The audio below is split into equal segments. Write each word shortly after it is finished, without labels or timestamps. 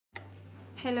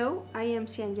Hello, I am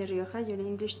Cianya Rioja, your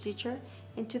English teacher,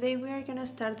 and today we are going to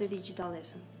start the digital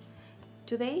lesson.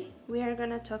 Today we are going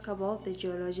to talk about the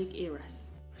geologic eras.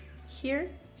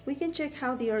 Here we can check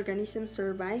how the organism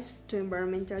survives to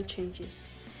environmental changes,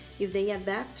 if they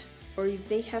adapt or if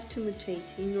they have to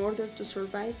mutate in order to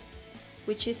survive,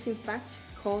 which is in fact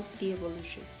called the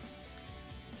evolution.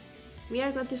 We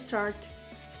are going to start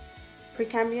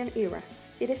Precambrian era.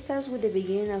 It starts with the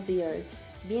beginning of the Earth,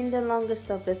 being the longest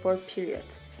of the four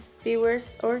periods.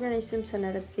 Fewest organisms and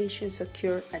adaptations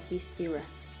occurred at this era.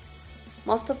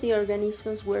 Most of the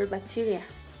organisms were bacteria,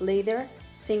 later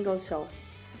single-celled.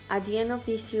 At the end of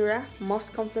this era,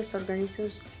 most complex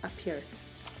organisms appeared.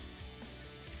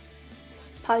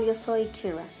 Paleozoic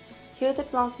era. Here the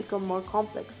plants become more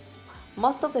complex.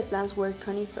 Most of the plants were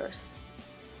conifers.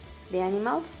 The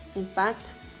animals, in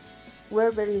fact,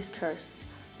 were very scarce,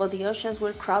 but the oceans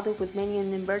were crowded with many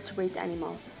invertebrate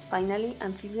animals. Finally,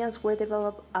 amphibians were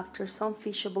developed after some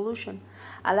fish evolution,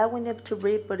 allowing them to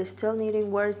breed but still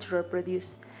needing water to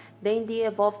reproduce. Then they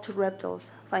evolved to reptiles,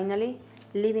 finally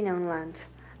living on land.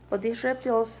 But these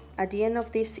reptiles, at the end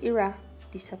of this era,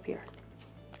 disappeared.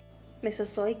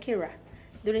 Mesozoic era.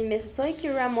 During Mesozoic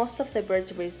era, most of the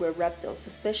vertebrates were reptiles,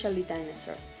 especially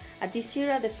dinosaurs. At this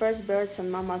era, the first birds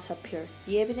and mammals appeared.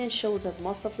 The evidence showed that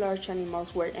most of large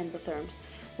animals were endotherms,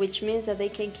 which means that they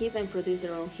can keep and produce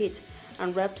their own heat,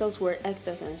 and reptiles were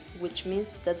ectotherms, which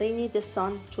means that they need the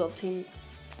sun to obtain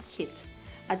heat.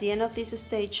 At the end of this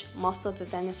stage, most of the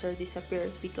dinosaurs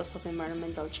disappeared because of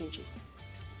environmental changes.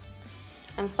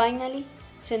 And finally,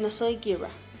 Cenozoic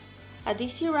era. At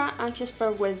this era,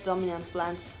 angiosperms were the dominant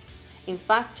plants. In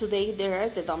fact, today they are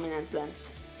the dominant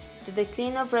plants. The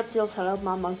decline of reptiles allowed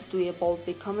mammals to evolve,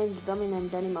 becoming the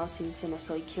dominant animals in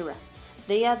Cenozoic era.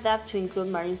 They adapt to include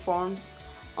marine forms,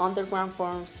 underground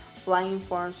forms, flying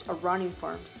forms, or running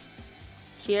forms.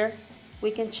 Here, we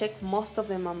can check most of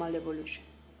the mammal evolution.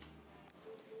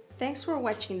 Thanks for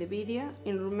watching the video,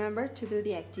 and remember to do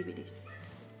the activities.